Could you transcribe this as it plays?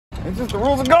It's just the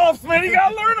rules of golf, man. You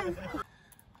gotta learn them.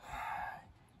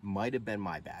 Might have been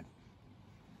my bad.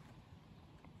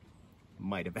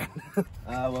 Might have been.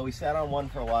 Well, we sat on 1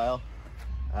 for a while.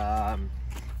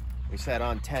 We sat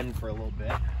on 10 for a little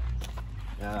bit.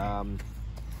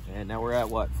 And now we're at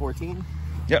what, 14?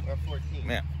 Yep. We're at 14.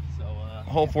 Yeah. So,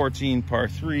 hole 14, par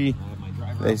 3.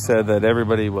 They said that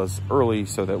everybody was early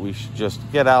so that we should just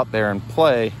get out there and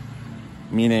play,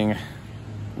 meaning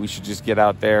we should just get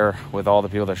out there with all the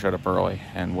people that showed up early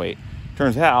and wait.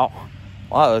 Turns out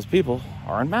a lot of those people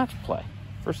are in match play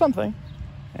for something,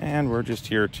 and we're just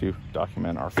here to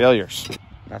document our failures.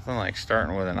 Nothing like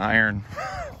starting with an iron,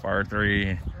 par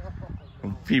 3,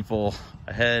 people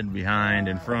ahead, behind,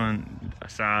 in front,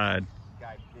 aside.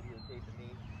 Guy videotaping me.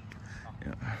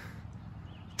 Yeah.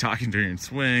 Talking during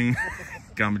swing.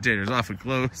 Commentators awfully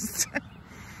close.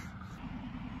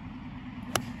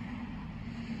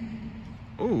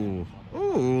 Ooh,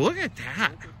 ooh, look at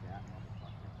that.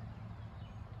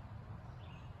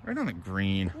 Right on the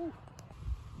green.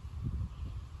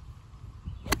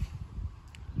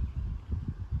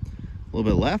 A little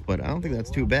bit left, but I don't think that's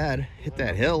too bad. Hit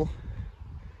that hill.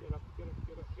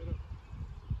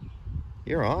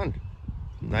 You're on.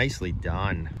 Nicely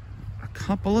done. A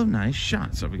couple of nice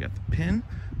shots. So we got the pin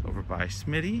over by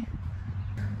Smitty.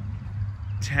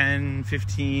 10,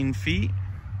 15 feet.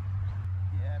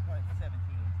 Yeah, probably 17.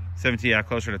 17, yeah,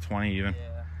 closer to 20 even.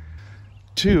 Yeah.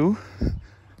 2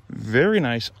 very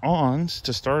nice ons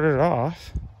to start it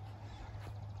off.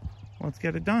 Let's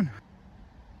get it done.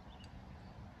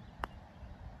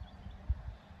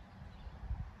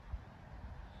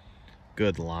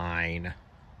 Good line.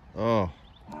 Oh.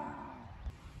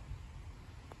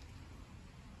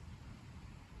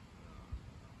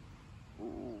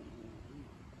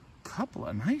 Couple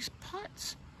of nice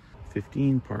putts.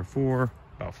 15, par 4,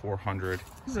 about 400.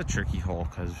 This is a tricky hole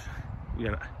because we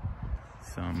got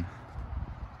some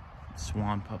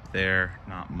swamp up there,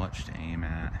 not much to aim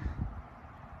at.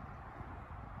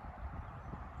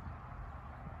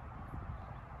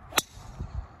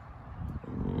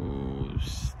 Ooh,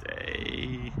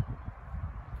 stay.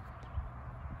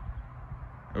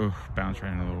 Oh, bounce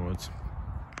right into the woods.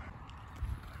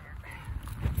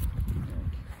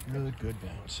 Really good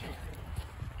bounce.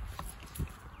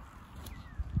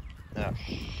 Ah.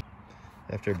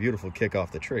 After a beautiful kick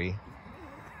off the tree,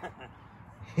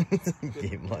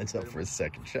 game lines up for a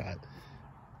second shot.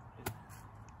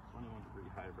 21-degree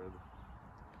hybrid.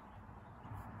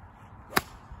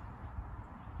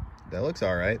 That looks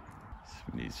all right.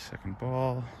 Smitty's second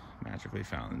ball, magically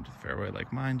found fairway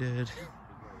like mine did.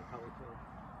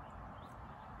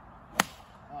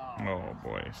 Oh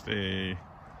boy, stay.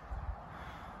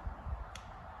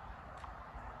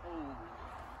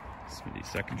 Smitty's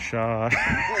second shot,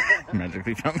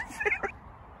 magically found the fairway.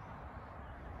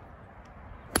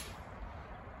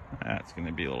 That's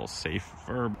gonna be a little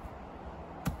safer.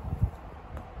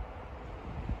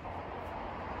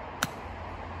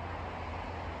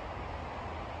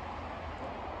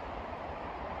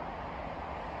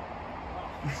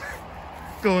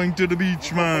 Going to the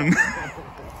beach, man.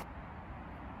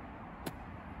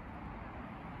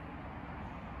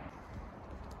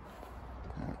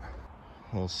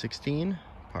 Hole 16,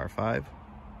 par 5.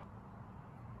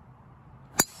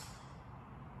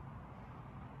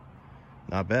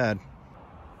 Not bad.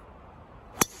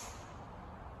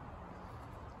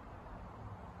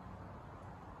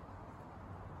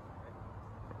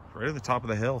 Right at the top of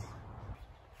the hill.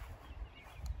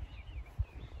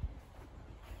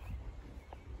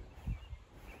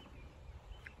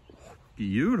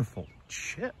 Beautiful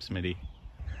chip, Smitty.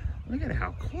 Look at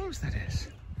how close that is.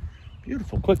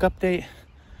 Beautiful. Quick update.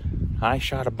 I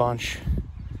shot a bunch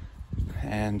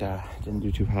and didn't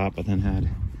do too hot, but then had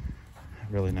a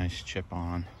really nice chip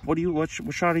on. What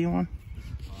shot are you on?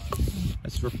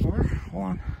 That's for 4. Hold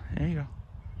on. There you go.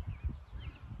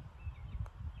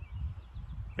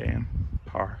 Bam.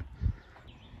 Par.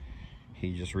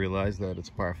 He just realized that it's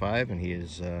a par 5, and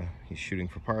he's shooting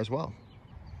for par as well.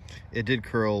 It did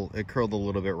curl. It curled a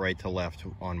little bit right to left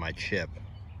on my chip,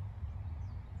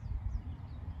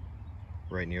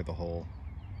 right near the hole.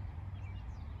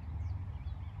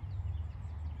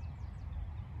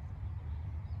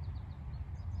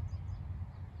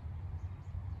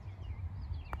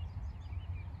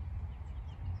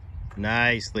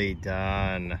 Nicely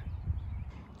done.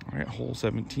 All right, hole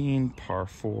 17, par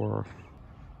 4.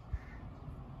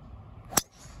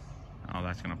 Oh,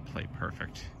 that's gonna play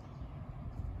perfect.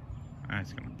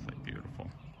 That's gonna play beautiful.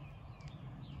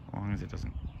 As long as it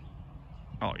doesn't.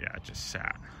 Oh yeah, it just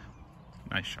sat.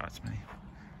 Nice shots, man.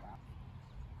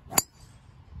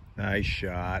 Nice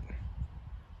shot.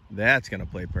 That's gonna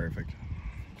play perfect.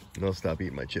 They'll stop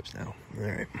eating my chips now. All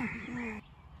right.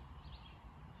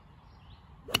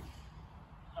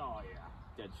 Oh yeah,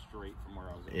 dead straight from where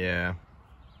I was. Yeah.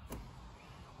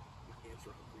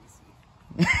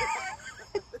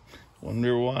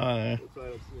 Wonder why. That's why I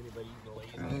don't see anybody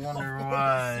eating the I wonder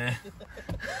why.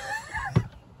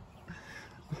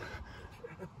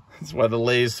 That's why the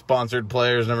Lay's sponsored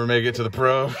players never make it to the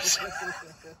pros.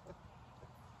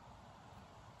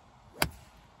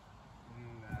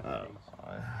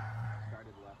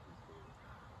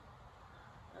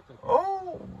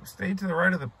 Oh, stay to the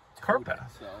right of the cart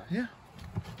path. Yeah.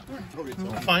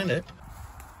 We'll find it.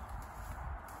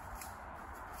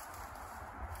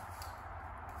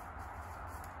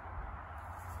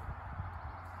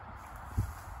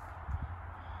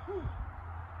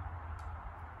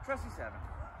 Trusty 7.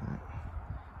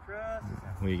 Trusty 7.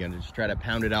 What, are you gonna just try to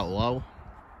pound it out low?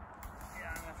 Yeah,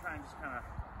 I'm gonna try and just kind of.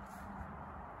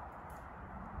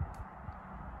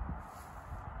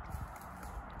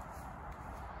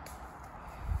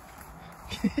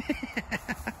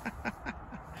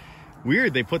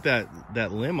 Weird they put that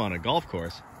limb on a golf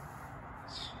course.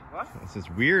 What? It's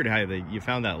weird how you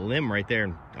found that limb right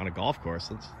there on a golf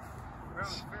course.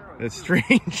 That's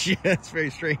strange. Yeah, it's very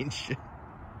strange.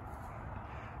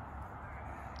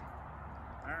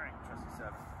 Alright, Trusty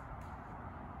 7.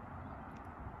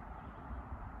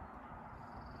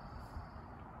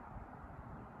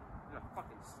 There's a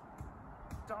fucking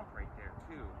stump right there,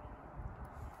 too.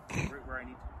 Right where I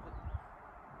need to put it.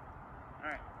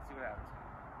 Alright, let's see what happens.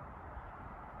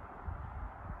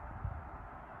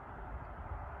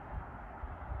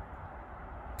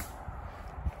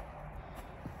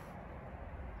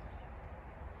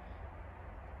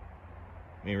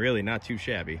 I mean, really not too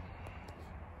shabby.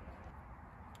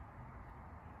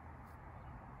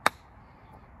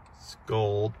 It's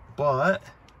gold, but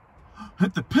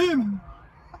hit the pin.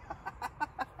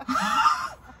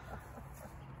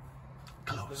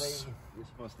 Close. You're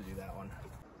supposed to do that one.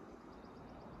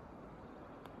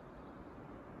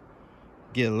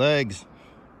 Get legs.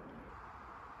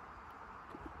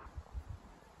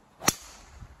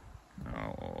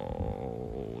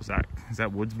 Oh, is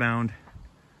that woods bound?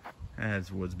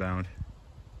 That's woods bound.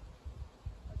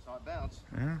 I saw it bounce.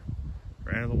 Yeah,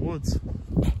 right out of the woods.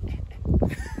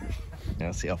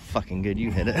 Now see how fucking good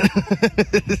you hit it.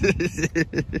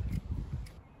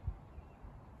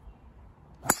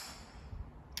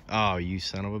 Oh, you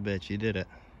son of a bitch! You did it.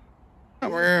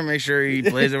 We're gonna make sure he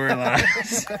plays it where it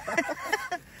lies.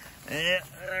 Yeah,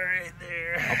 right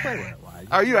there. I'll play where it lies.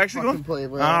 Are you actually going? Play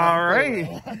where All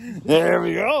right. There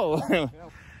we go.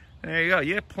 There you go.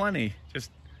 You have plenty. Just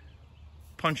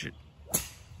punch it.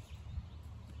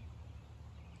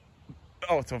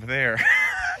 Oh, it's over there.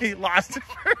 He lost it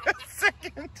for a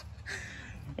second.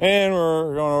 And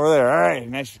we're going over there. All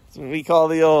right. That's what we call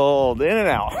the old in and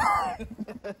out.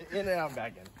 In and out,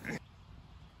 back in.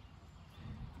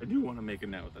 I do want to make a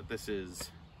note that this is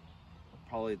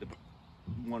probably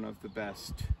one of the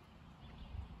best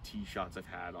tee shots I've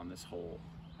had on this hole.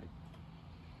 It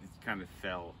kind of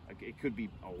fell. Like, it could be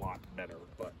a lot better,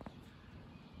 but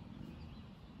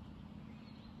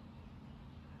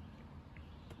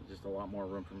there's just a lot more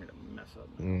room for me to mess up.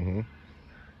 Mm-hmm.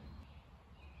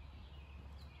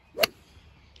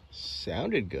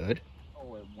 Sounded good.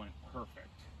 Oh, it went perfect.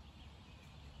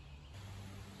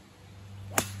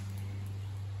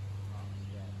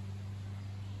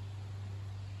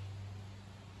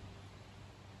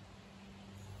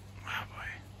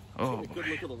 Oh boy. Good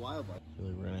look at the wildlife. I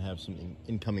feel like we're gonna have some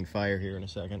incoming fire here in a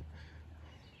second.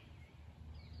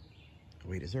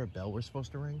 Wait, is there a bell we're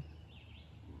supposed to ring?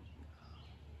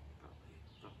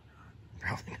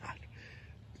 Probably not.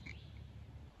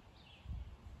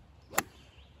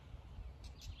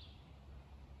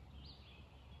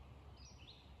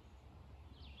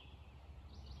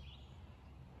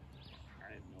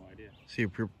 I have no idea. See,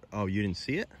 oh, you didn't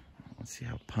see it? Let's see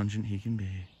how pungent he can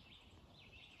be.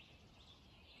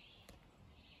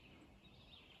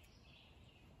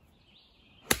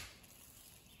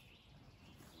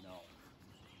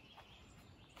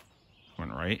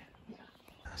 Went right.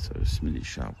 So Smitty's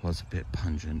shot was a bit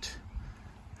pungent.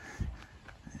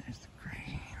 There's the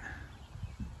green.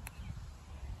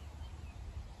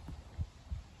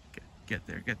 Get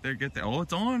there, get there, get there. Oh,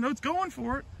 it's on. No, it's going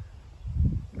for it.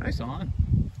 Nice on.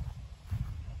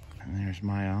 And there's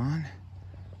my on.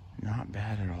 Not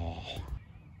bad at all.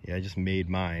 Yeah, I just made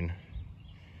mine.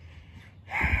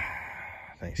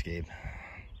 Thanks, Gabe.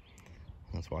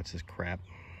 Let's watch this crap.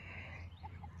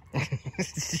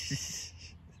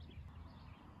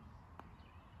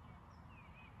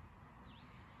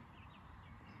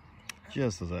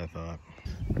 Just as I thought.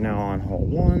 We're now on hole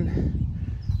 1,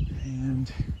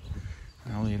 and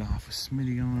I'll lead off with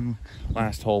Smitty on.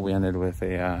 Last hole we ended with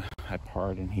a I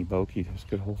parred and he bogeyed. It was a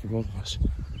good hole for both of us.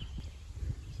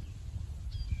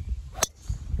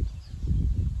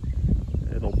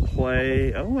 It'll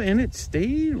play. Oh, and it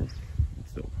stayed.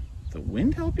 The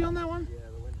wind help you on that one? Yeah,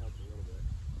 the wind helped a little bit.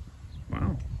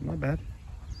 Wow, not bad.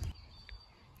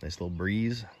 Nice little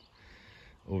breeze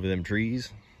over them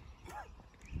trees.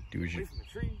 Do as you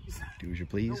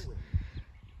please.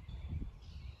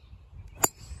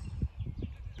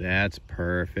 That's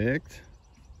perfect.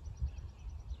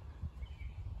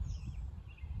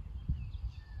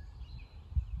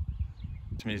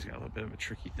 Smitty's got a little bit of a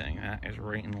tricky thing. That is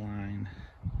right in line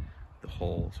the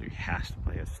hole, so he has to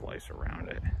play a slice around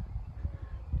it.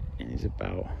 And he's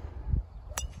about.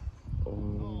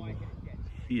 Oh,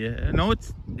 yeah. No,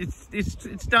 it's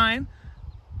dying.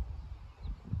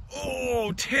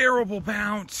 Oh, terrible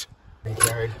bounce.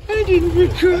 Sorry. I didn't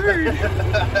record.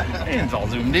 And it's all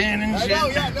zoomed in and shit. I know,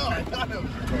 yeah, no, I thought it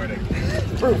was recording.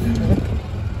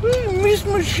 I missed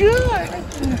my shot.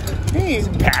 He's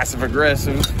passive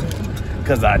aggressive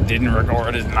because I didn't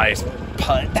record his nice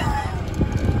putt.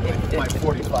 My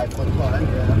 45-foot putt,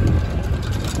 yeah.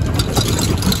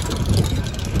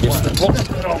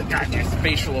 Oh god, your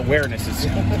spatial awareness is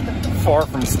far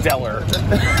from stellar.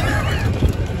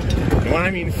 When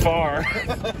I mean far,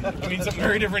 I mean something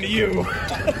very different to you.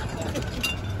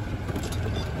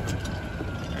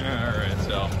 Alright,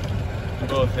 so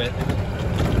both hit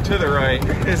to the right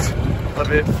is a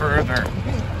bit further.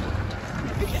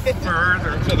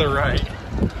 Further to the right.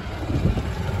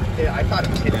 Yeah, I thought it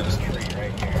was hitting this tree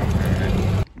right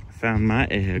here. Found my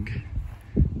egg.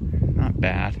 Not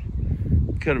bad.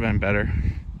 Could have been better.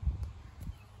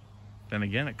 Then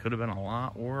again, it could have been a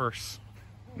lot worse.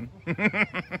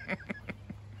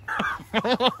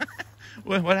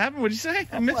 What happened? What'd you say?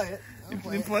 I'll play it. You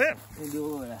play it? We'll do a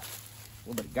little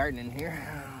bit of gardening here.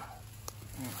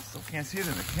 I still can't see it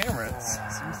in the camera. It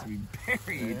seems to be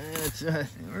buried. There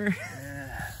it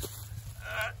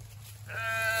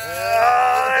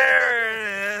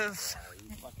is.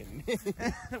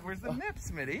 Where's the nip,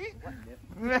 Smitty? What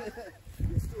nip?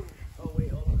 Oh,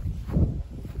 wait, hold on.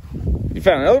 You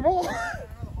found another ball?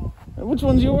 Which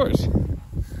one's yours?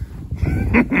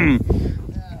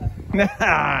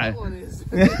 That one is.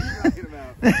 What are you talking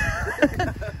about?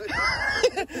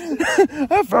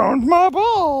 I found my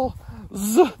balls.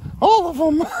 All of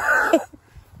them.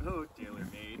 Oh, Taylor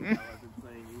made. I've been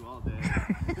playing you all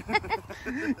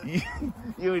day.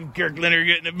 You and Kirkland are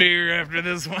getting a beer after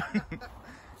this one.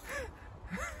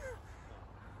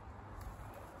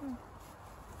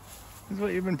 This is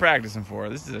what you've been practicing for.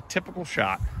 This is a typical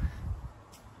shot.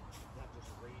 That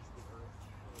just raised the earth.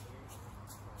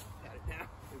 Got it down.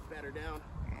 It's better down.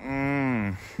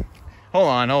 Hold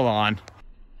on.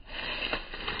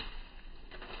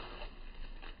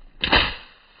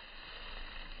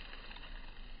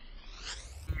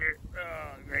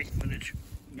 Great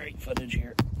footage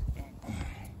here.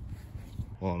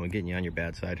 Well, I'm getting you on your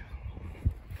bad side.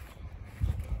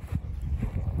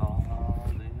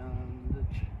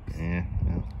 Yeah.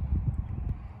 Well.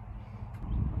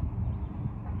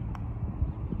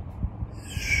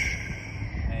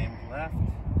 Aim left.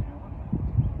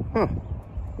 Huh.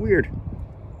 Weird.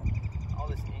 All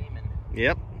this aiming.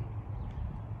 Yep.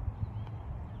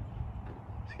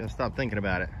 Just gotta stop thinking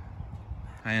about it.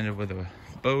 I ended with a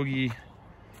bogey.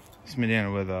 Smitty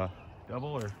ended with a double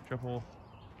or triple.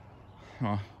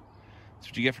 Well, that's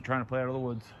what you get for trying to play out of the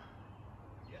woods.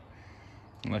 Yeah.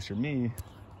 Unless you're me.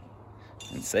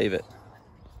 And save it.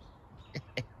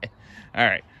 All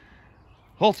right.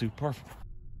 Hole 2, par 4.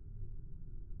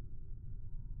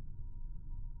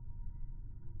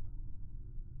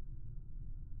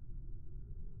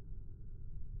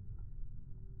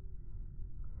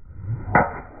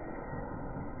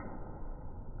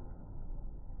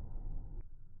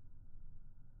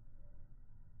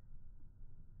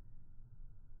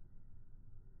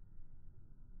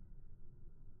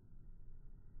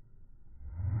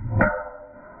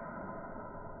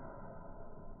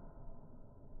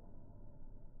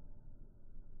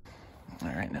 All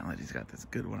right, now that he's got this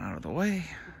good one out of the way.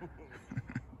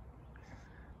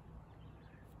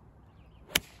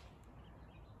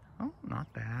 Oh,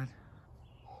 not bad.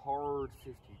 Hard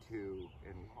 52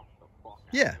 and knock the fuck out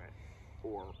Yeah. of it.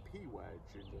 Or P-wedge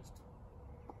and just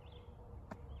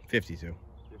 52.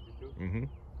 52. Mm-hmm.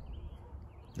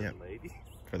 Yep. Ladies.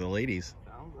 For the ladies.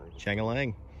 Sounds like it.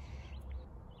 Chang-a-lang.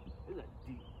 This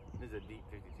is a deep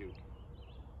 52.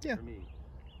 Yeah. For me.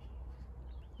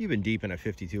 You've been deep in a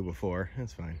 52 before.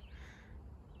 That's fine.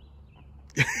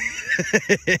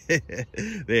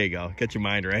 There you go. Get your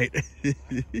mind right.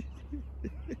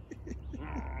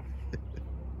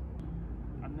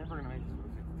 I'm never gonna make this with a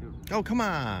 52. Oh, come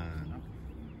on.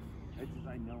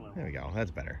 I know it. There we go.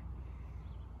 That's better.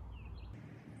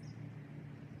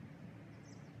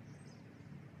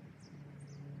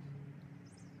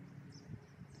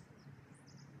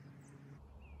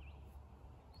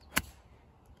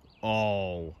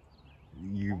 Oh,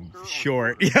 you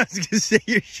short. Yeah, I was gonna say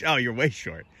you're way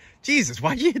short. Jesus,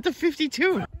 why'd you hit the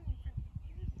 52? Pushed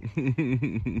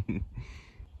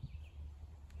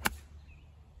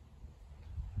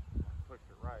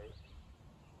it right.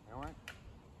 You know what?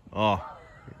 Oh.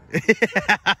 He's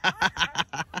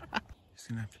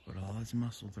gonna have to put all his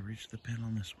muscle to reach the pin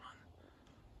on this one.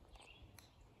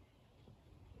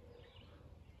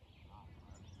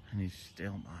 And he's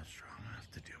still not strong enough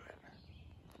to do it.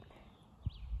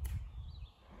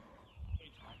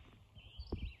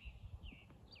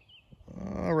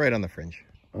 Right on the fringe.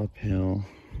 Uphill.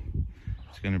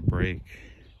 It's gonna break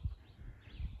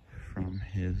from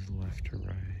his left to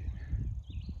right.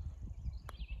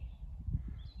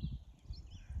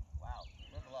 Wow,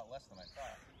 that's a lot less than I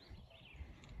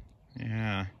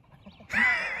Yeah.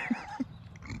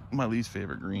 My least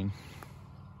favorite green.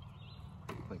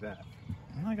 thought. Like that.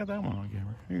 I got that one on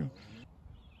camera. Here you go.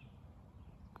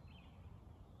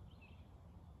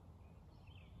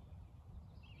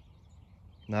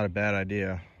 Not a bad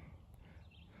idea.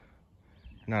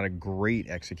 Not a great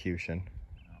execution.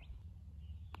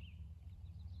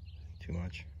 Too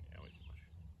much. Yeah, way too much.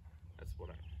 That's what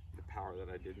the power that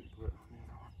I didn't put on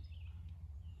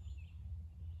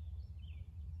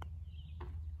it.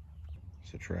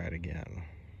 So try it again.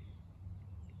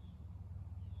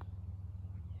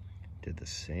 Did the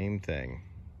same thing.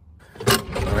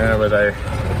 Yeah, with a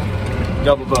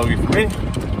double bogey for me.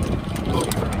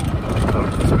 Bogey for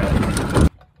Smitty.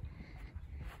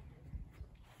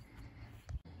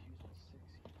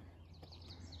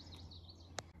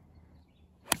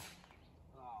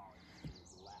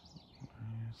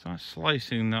 It's not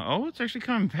slicing though. Oh, it's actually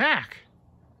coming back.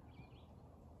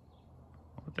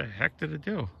 What the heck did it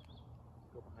do?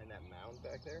 Go behind that mound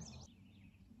back there.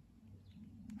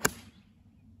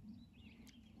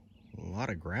 A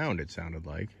lot of ground, it sounded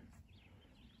like.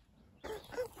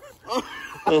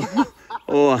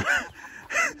 Oh.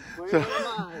 So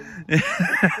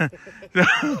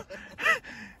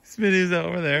Smitty's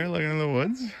over there looking in the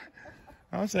woods.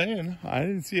 I was saying, I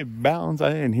didn't see it bounce.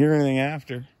 I didn't hear anything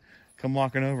after. Come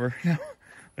walking over. No,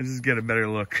 let's just get a better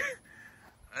look.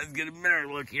 Let's get a better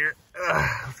look here.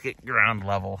 Let's get ground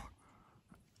level.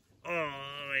 Oh,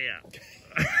 yeah.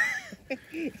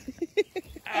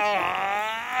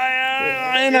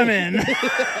 And I'm in.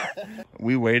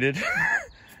 We waited,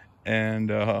 and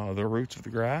the roots of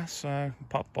the grass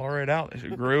popped all right out.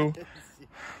 It grew.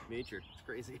 Nature, it's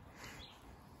crazy.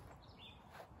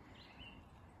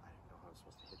 I didn't know how I was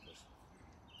supposed to hit this.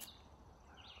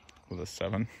 With a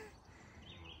 7.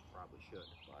 Probably should,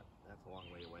 but that's a long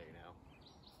way away now.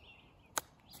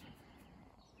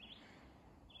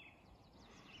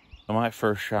 So my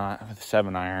first shot with a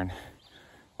 7-iron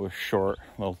was short,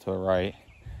 a little to the right,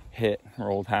 hit,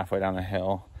 rolled halfway down the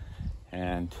hill,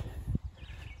 and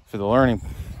for the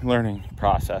learning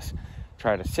process,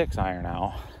 tried a 6-iron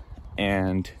out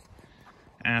and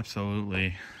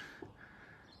absolutely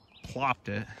plopped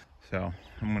it. So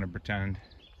I'm gonna pretend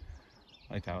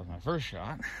like that was my first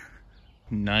shot.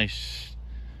 Nice,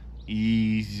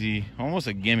 easy, almost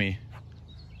a gimme.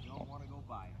 You don't want to go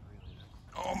by it,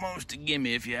 really. Almost a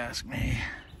gimme if you ask me.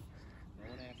 No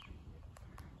one asked you.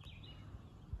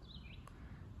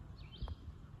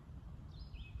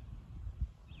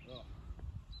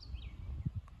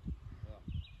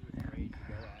 She was great to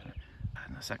go at it.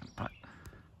 And the second putt.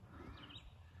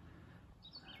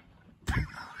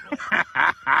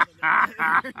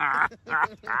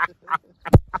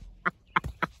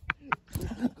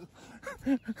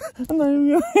 I'm not even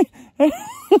going.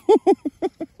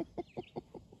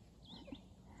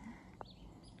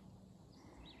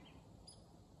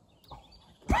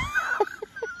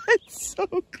 It's so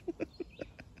close.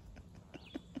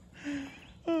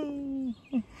 Oh.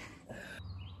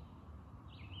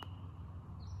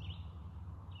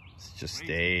 It's just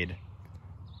stayed.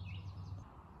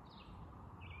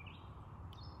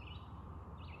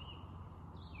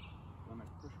 When I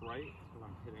push right, because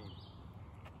I'm hitting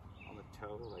on the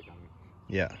toe, like I'm.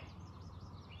 Yeah.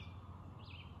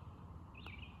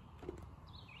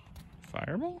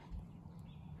 Fireball?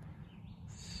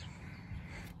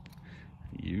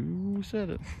 You said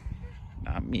it.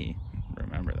 Not me.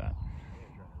 Remember that.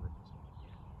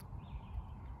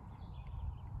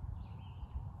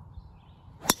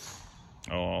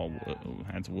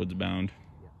 That's woods bound.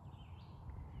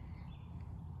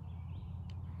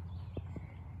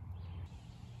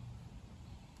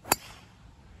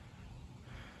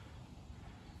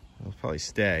 It'll probably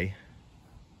stay.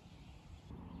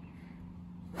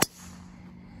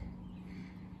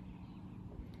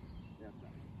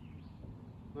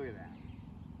 Look at that.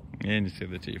 And just give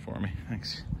the tee for me.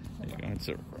 Thanks. There you go. That's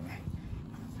it.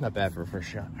 Not bad for a first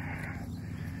shot.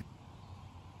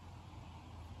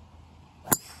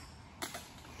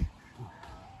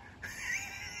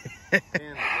 And the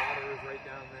water is right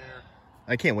down there.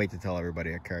 I can't wait to tell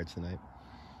everybody at cards tonight.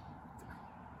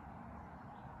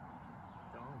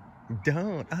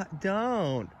 Don't.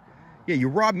 Yeah, you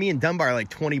robbed me and Dunbar like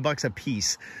 $20 a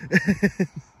piece.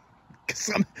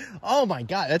 Oh my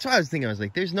God, that's what I was thinking. I was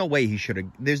like, there's no way he should have.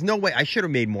 There's no way I should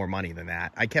have made more money than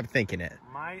that. I kept thinking it.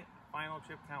 My final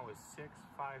chip count was 6,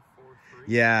 5, 4,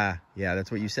 3. Yeah,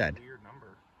 that's what you said. Weird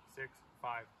number. 6,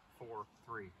 5, 4,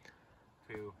 3,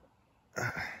 2.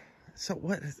 So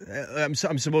what? I'm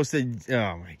supposed to.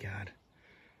 Oh my God.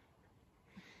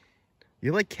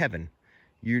 You're like Kevin.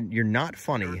 You're not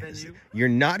funny. You're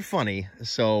not funny.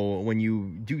 So when you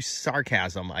do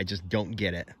sarcasm, I just don't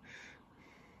get it.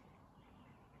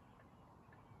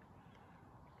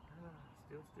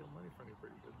 Still steal money from you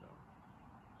pretty good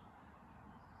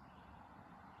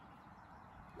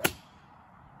though.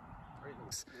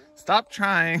 Stop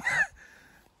trying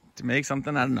to make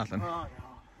something out of nothing. Oh, no.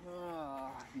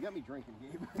 You got me drinking,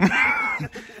 Gabe.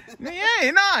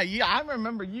 Yeah, no, I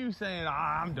remember you saying,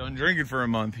 I'm done drinking for a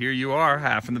month. Here you are,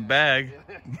 half in the bag.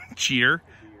 Cheater.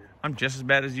 I'm just as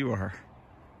bad as you are.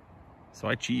 So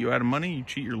I cheat you out of money, you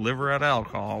cheat your liver out of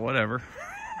alcohol, whatever.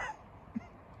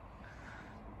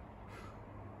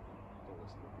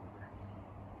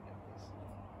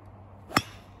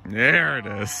 There it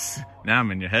is. Now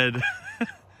I'm in your head.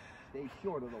 Stay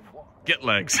short of the wall. Get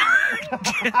legs.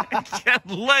 Get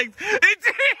legs.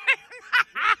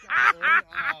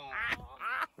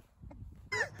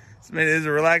 Smitty, this is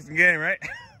a relaxing game, right?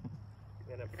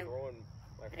 And I'm throwing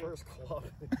my first club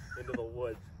into the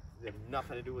woods. It had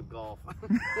nothing to do with golf.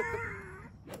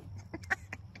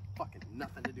 Fucking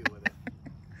nothing to do with it.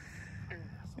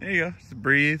 There you go. Just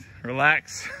breathe,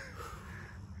 relax.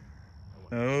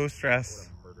 No stress.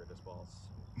 Murder this ball.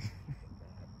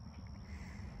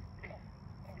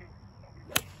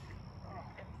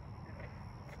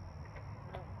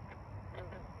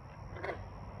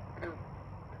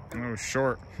 Oh,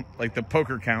 short, like the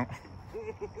poker count.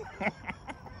 I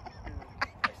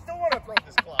still want to throw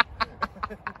this club.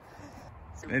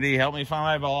 Smitty, help me find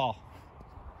my ball.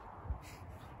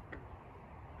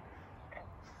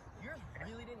 Yours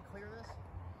really didn't clear this?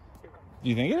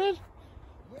 You think it did?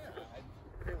 Yeah.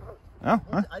 Oh,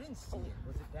 huh? I didn't see it.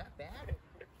 Was it that bad?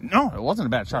 No, it wasn't a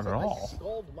bad shot at I all.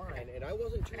 sculled mine, and I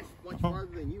wasn't too much farther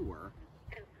than you were.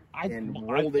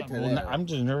 I'm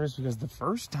just nervous because the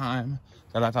first time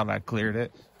that I thought I cleared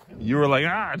it, you were like,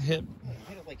 it hit. I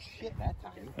hit it like shit that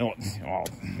time. Well,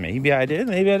 maybe I did,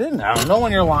 maybe I didn't. I don't know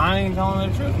when you're lying and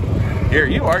telling the truth. Here,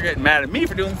 you are getting mad at me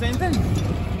for doing the same thing.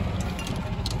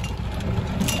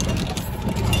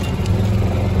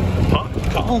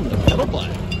 Calling the pedal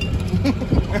black.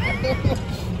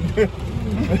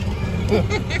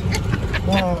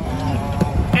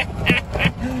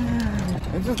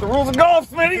 It's just the rules of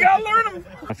golf, man. You gotta learn them.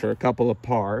 After a couple of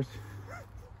pars,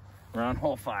 we're on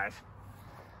hole 5.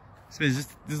 So this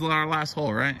is our last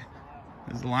hole, right?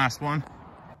 This is the last one.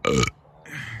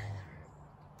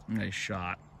 Nice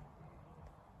shot.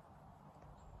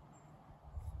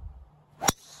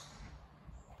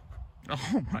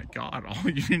 Oh my God! All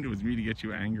you needed was me to get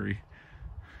you angry.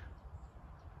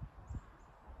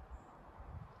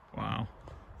 Wow.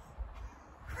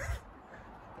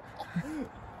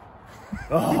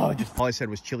 Oh, just all I said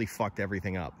was chili fucked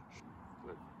everything up.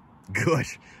 Good.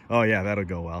 Oh yeah, that'll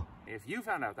go well. If you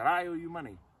found out that I owe you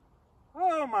money,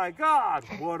 oh my God,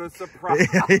 what a surprise.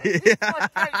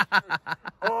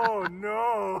 Oh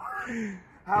no.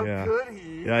 How could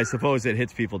he? Yeah, I suppose it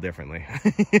hits people differently. Oh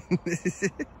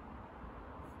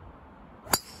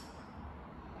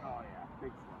yeah,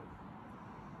 big slide.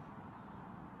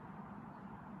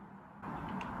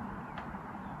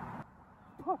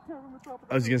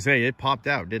 I was gonna say it popped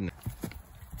out, didn't it?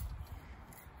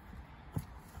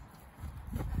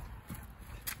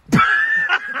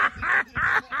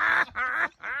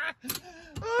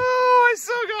 Oh, I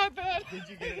so got that. Did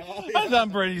you get it all? I'm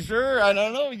pretty sure. I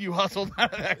don't know. You hustled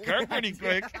out of that car pretty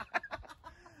quick.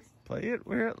 Play it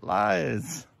where it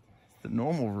lies. The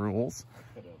normal rules.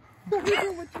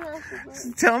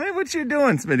 Tell me what you're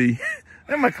doing, Smitty.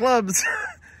 They're my clubs.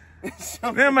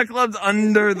 They're my clubs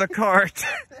under the cart.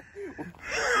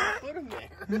 Put them there.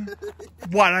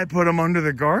 What, I put them under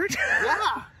the guard?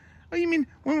 Yeah. Oh, you mean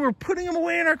when we're putting them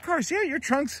away in our cars? Yeah, your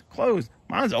trunk's closed.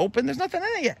 Mine's open. There's nothing in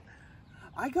it yet.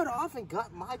 I got off and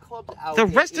got my clubs out. The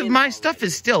rest of my stuff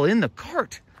is still in the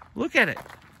cart. Look at it.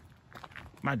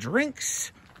 My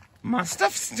drinks. My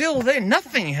stuff's still there.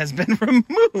 Nothing has been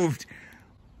removed.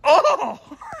 Oh!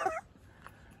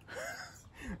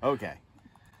 Okay.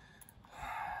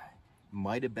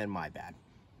 Might have been my bad.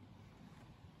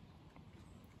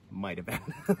 Might have been.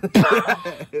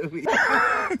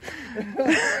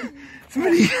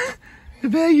 Smitty, the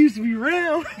bag used to be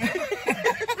round.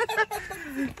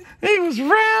 It was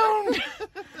round.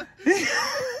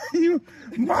 You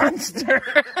monster.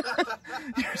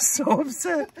 You're so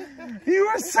upset. You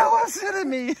are so upset at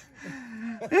me.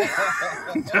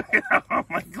 Took out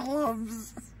my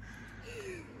gloves.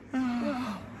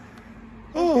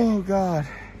 Oh, God.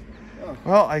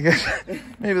 Well, I guess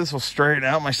maybe this will straighten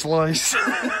out my slice.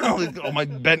 All my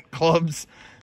bent clubs.